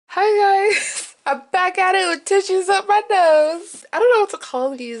Hi guys, I'm back at it with tissues up my nose. I don't know what to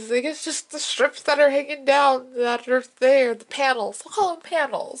call these. I guess just the strips that are hanging down that are there, the panels. I'll call them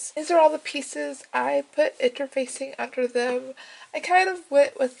panels. These are all the pieces I put interfacing under them. I kind of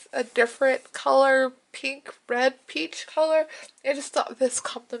went with a different color, pink, red, peach color. I just thought this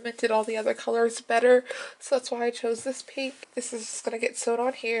complemented all the other colors better, so that's why I chose this pink. This is just gonna get sewed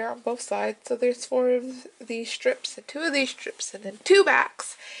on here on both sides. So there's 4 of these strips and 2 of these strips and then 2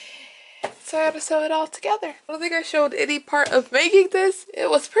 backs. So I had to sew it all together. I don't think I showed any part of making this. It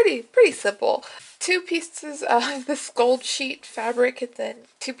was pretty simple. 2 pieces of this gold sheet fabric and then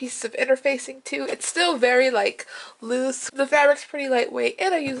 2 pieces of interfacing too. It's still very like loose. The fabric's pretty lightweight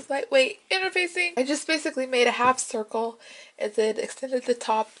and I used lightweight interfacing. I just basically made a half circle and then extended the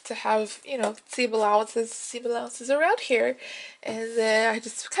top to have, you know, seam allowances around here. And then I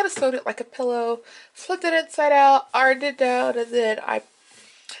just kind of sewed it like a pillow, flipped it inside out, ironed it down, and then I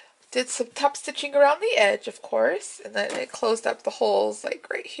did some top stitching around the edge, of course, and then it closed up the holes like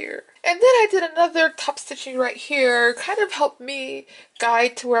right here. And then I did another top stitching right here, kind of helped me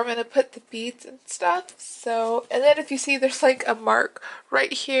guide to where I'm going to put the beads and stuff. So, and then if you see there's like a mark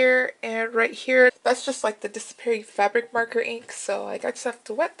right here and right here, that's just like the disappearing fabric marker ink. So like I just have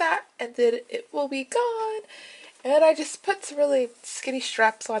to wet that and then it will be gone. And I just put some really skinny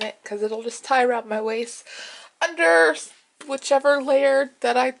straps on it because it'll just tie around my waist under whichever layer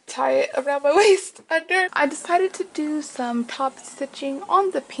that I tie it around my waist under. I decided to do some top stitching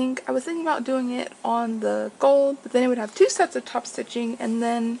on the pink. I was thinking about doing it on the gold, but then it would have 2 sets of top stitching, and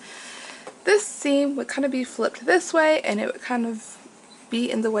then this seam would kind of be flipped this way and it would kind of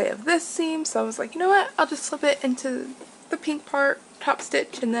be in the way of this seam. So I was like, you know what, I'll just slip it into the pink part, top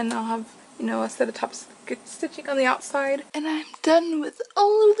stitch, and then I'll have, you know, a set of top stitching on the outside. And I'm done with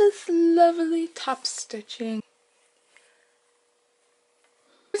all of this lovely top stitching.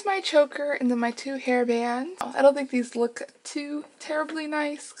 Here's my choker and then my 2 hair bands. I don't think these look too terribly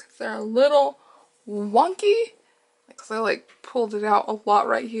nice because they're a little wonky. Because I like pulled it out a lot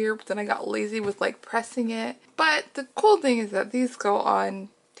right here, but then I got lazy with like pressing it. But the cool thing is that these go on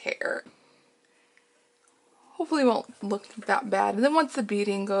hair. Hopefully it won't look that bad. And then once the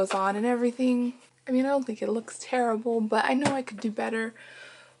beading goes on and everything, I mean, I don't think it looks terrible, but I know I could do better.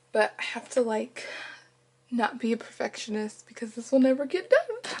 But I have to like not be a perfectionist because this will never get done.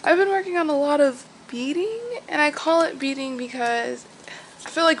 I've been working on a lot of beading, and I call it beading because I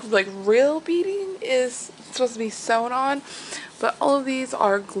feel like real beading is supposed to be sewn on, but all of these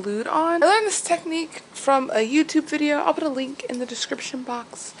are glued on. I learned this technique from a YouTube video. I'll put a link in the description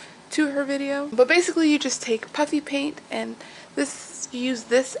box to her video. But basically you just take puffy paint and use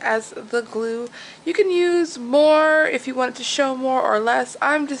this as the glue. You can use more if you want it to show more or less.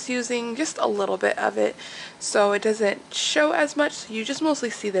 I'm just using just a little bit of it so it doesn't show as much. So you just mostly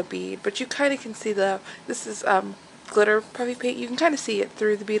see the bead, but you kind of can see this is glitter puffy paint. You can kind of see it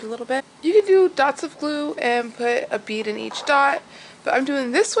through the bead a little bit. You can do dots of glue and put a bead in each dot, but I'm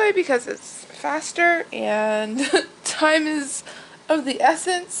doing this way because it's faster and time is of the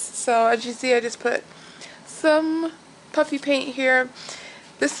essence. So as you see, I just put some puffy paint here.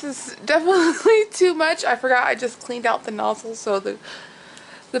 This is definitely too much. I forgot I just cleaned out the nozzle, so the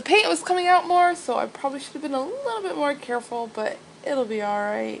paint was coming out more, so I probably should have been a little bit more careful, but it'll be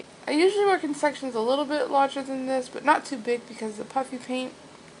alright. I usually work in sections a little bit larger than this, but not too big because the puffy paint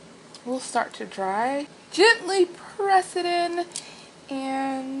will start to dry. Gently press it in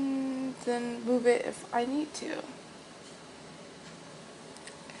and then move it if I need to.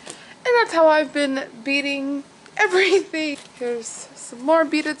 And that's how I've been beading everything. Here's some more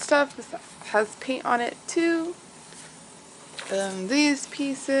beaded stuff. This has paint on it too. These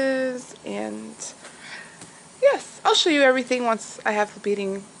pieces, and yes, I'll show you everything once I have the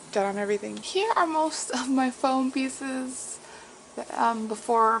beading done on everything. Here are most of my foam pieces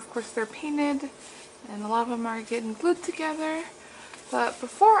before, of course, they're painted, and a lot of them are getting glued together. But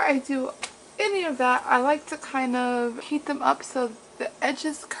before I do any of that, I like to kind of heat them up so the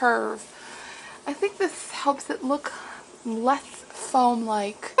edges curve. I think this helps it look less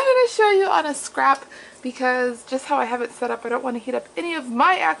foam-like. I'm going to show you on a scrap because just how I have it set up, I don't want to heat up any of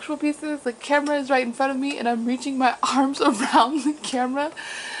my actual pieces. The camera is right in front of me and I'm reaching my arms around the camera.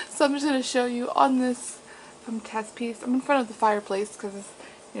 So I'm just going to show you on this test piece. I'm in front of the fireplace because,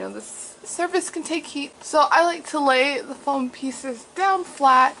 you know, this surface can take heat. So I like to lay the foam pieces down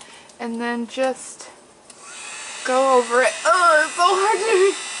flat and then just go over it. Oh, it's so hard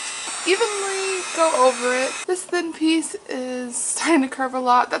to evenly go over it. This thin piece is starting to curve a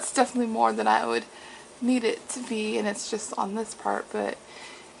lot. That's definitely more than I would need it to be, and it's just on this part, but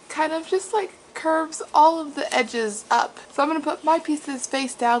kind of just like curves all of the edges up. So I'm going to put my pieces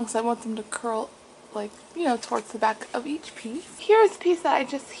face down because I want them to curl like, you know, towards the back of each piece. Here's the piece that I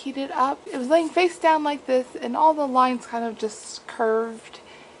just heated up. It was laying face down like this and all the lines kind of just curved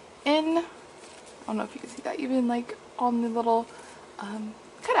in. I don't know if you can see that, even like on the little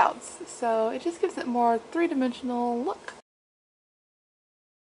cutouts. So it just gives it more three-dimensional look.